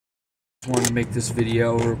Want to make this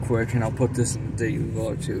video real quick, and I'll put this in the daily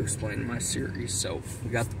vlog to explain my series. So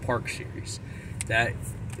we got the park series. That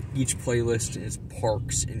each playlist is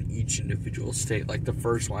parks in each individual state. Like the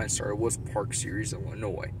first one I started was Park Series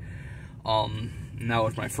Illinois. And that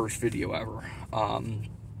was my first video ever.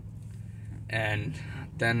 And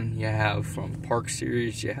then you have from Park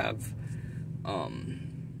Series you have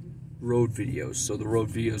road videos. So the road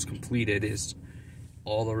videos completed is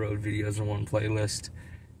all the road videos in one playlist.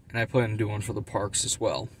 And I plan to do one for the parks as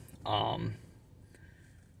well.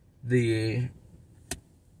 The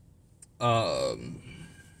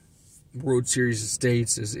road series of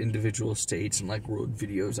states is individual states and like road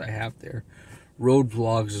videos I have there. Road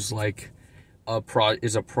vlogs is like a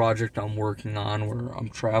project I'm working on where I'm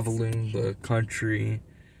traveling the country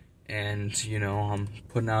and, you know, I'm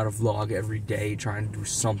putting out a vlog every day, trying to do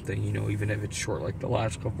something, you know, even if it's short like the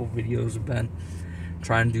last couple videos have been.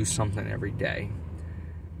 Trying to do something every day.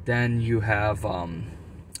 Then you have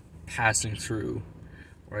Passing Through,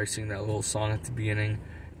 where I sing that little song at the beginning.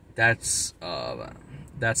 That's a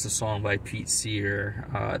song by Pete Seeger.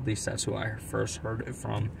 At least that's who I first heard it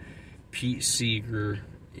from. Pete Seeger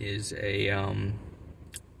is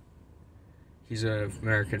he's an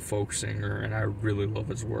American folk singer, and I really love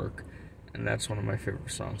his work. And that's one of my favorite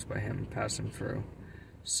songs by him, Passing Through.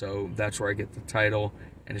 So that's where I get the title,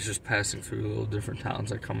 and it's just passing through little different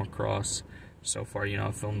towns I come across. So far, you know,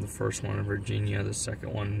 I filmed the first one in Virginia, the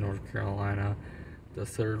second one in North Carolina, the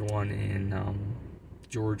third one in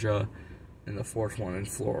Georgia, and the fourth one in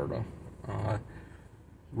Florida.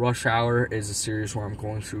 Rush Hour is a series where I'm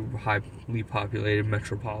going through highly populated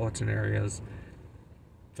metropolitan areas.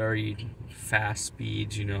 Very fast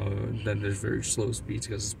speeds, you know, then there's very slow speeds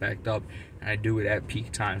because it's backed up. And I do it at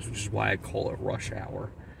peak times, which is why I call it Rush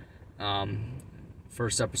Hour.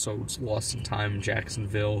 First episode was Lost in Time in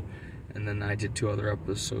Jacksonville. And then I did 2 other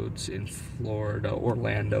episodes in Florida,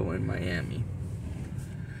 Orlando, and Miami.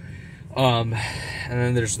 And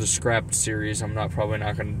then there's the Scrapped series I'm probably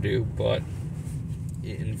not going to do, but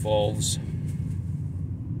it involves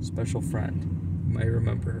a special friend. You might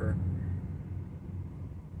remember her.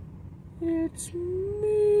 It's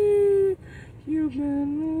me you've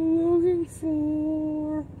been looking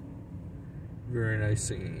for. Very nice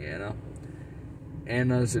singing, Anna.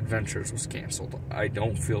 Anna's Adventures was canceled. I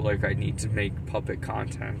don't feel like I need to make puppet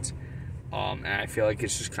content. And I feel like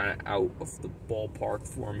it's just kind of out of the ballpark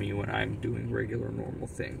for me when I'm doing regular, normal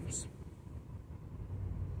things.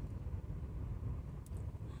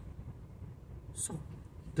 So,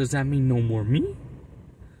 does that mean no more me?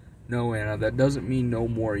 No, Anna, that doesn't mean no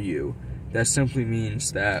more you. That simply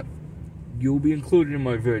means that you'll be included in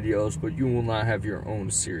my videos, but you will not have your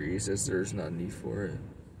own series, as there's no need for it.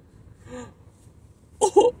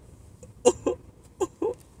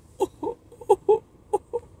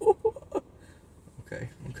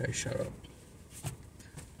 Okay, shut up.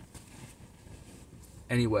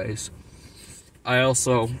 Anyways, I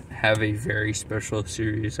also have a very special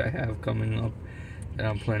series I have coming up that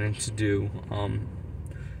I'm planning to do.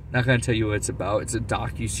 Not gonna tell you what it's about. It's a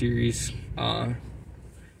docu-series.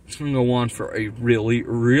 It's gonna go on for a really,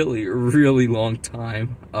 really, really long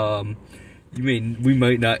time. We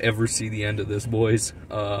might not ever see the end of this, boys.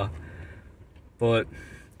 But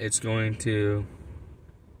it's going to,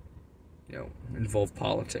 you know, involve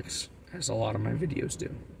politics, as a lot of my videos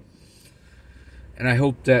do. And I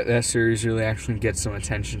hope that series really actually gets some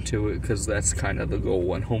attention to it, because that's kind of the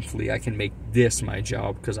goal. And hopefully I can make this my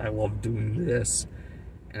job, because I love doing this.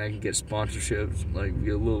 And I can get sponsorships, like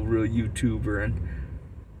be a little real YouTuber, and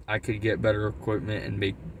I could get better equipment and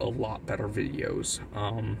make a lot better videos.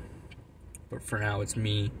 But for now, it's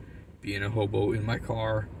me being a hobo in my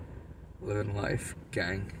car, living life,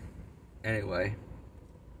 gang. Anyway,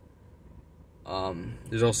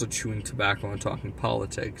 there's also Chewing Tobacco and Talking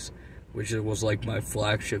Politics, which was like my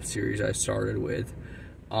flagship series I started with.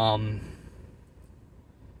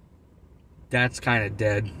 That's kind of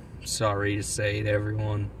dead. Sorry to say to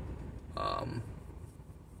everyone. I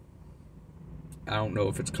don't know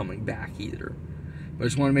if it's coming back either. But I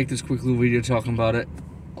just want to make this quick little video talking about it.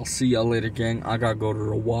 I'll see y'all later, gang. I gotta go to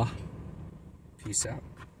Rawa. Peace out.